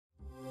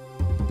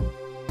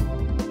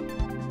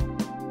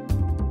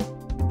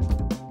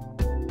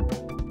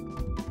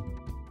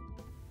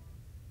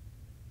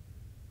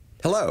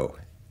Hello,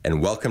 and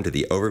welcome to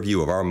the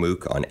overview of our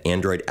MOOC on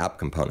Android app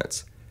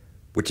components,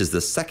 which is the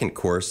second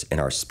course in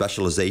our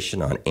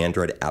specialization on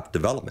Android app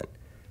development.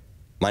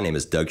 My name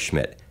is Doug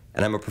Schmidt,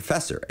 and I'm a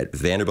professor at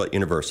Vanderbilt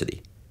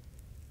University.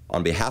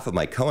 On behalf of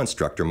my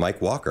co-instructor,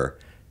 Mike Walker,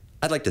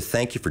 I'd like to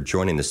thank you for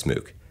joining this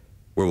MOOC,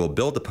 where we'll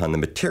build upon the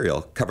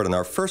material covered in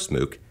our first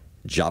MOOC,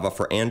 Java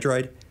for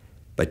Android,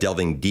 by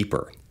delving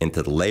deeper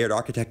into the layered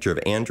architecture of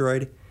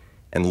Android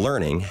and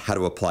learning how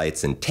to apply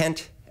its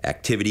intent,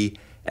 activity,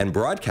 and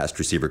broadcast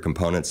receiver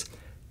components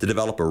to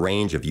develop a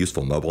range of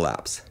useful mobile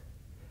apps.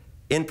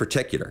 In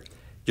particular,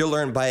 you'll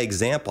learn by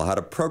example how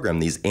to program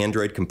these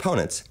Android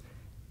components,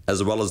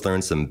 as well as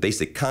learn some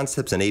basic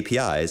concepts and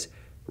APIs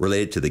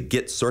related to the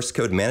Git source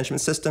code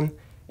management system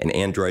and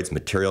Android's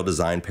material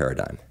design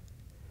paradigm.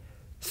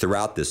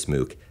 Throughout this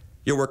MOOC,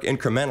 you'll work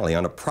incrementally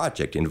on a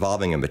project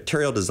involving a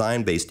material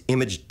design-based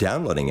image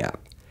downloading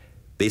app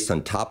based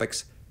on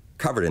topics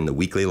covered in the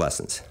weekly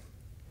lessons.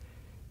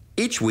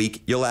 Each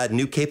week, you'll add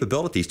new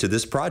capabilities to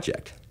this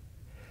project.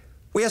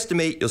 We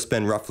estimate you'll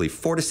spend roughly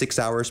 4 to 6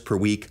 hours per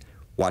week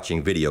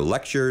watching video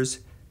lectures,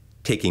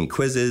 taking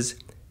quizzes,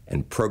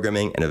 and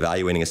programming and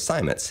evaluating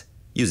assignments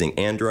using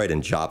Android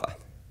and Java.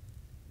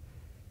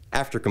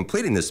 After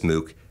completing this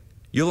MOOC,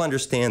 you'll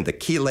understand the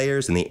key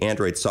layers in the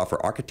Android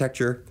software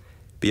architecture,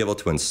 be able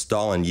to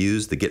install and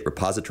use the Git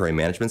repository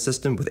management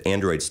system with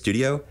Android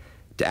Studio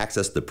to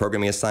access the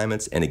programming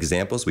assignments and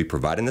examples we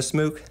provide in this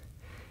MOOC,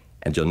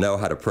 and you'll know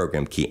how to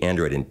program key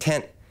Android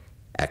intent,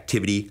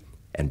 activity,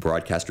 and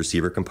broadcast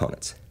receiver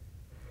components.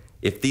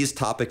 If these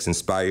topics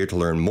inspire you to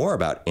learn more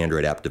about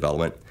Android app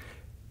development,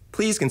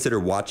 please consider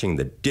watching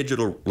the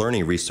digital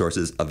learning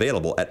resources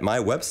available at my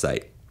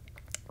website,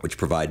 which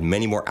provide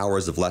many more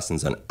hours of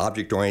lessons on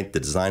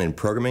object-oriented design and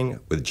programming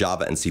with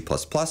Java and C++,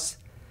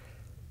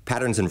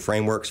 patterns and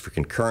frameworks for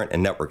concurrent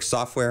and network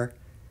software,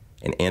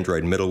 and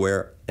Android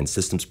middleware and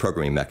systems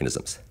programming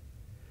mechanisms.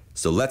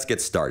 So let's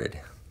get started.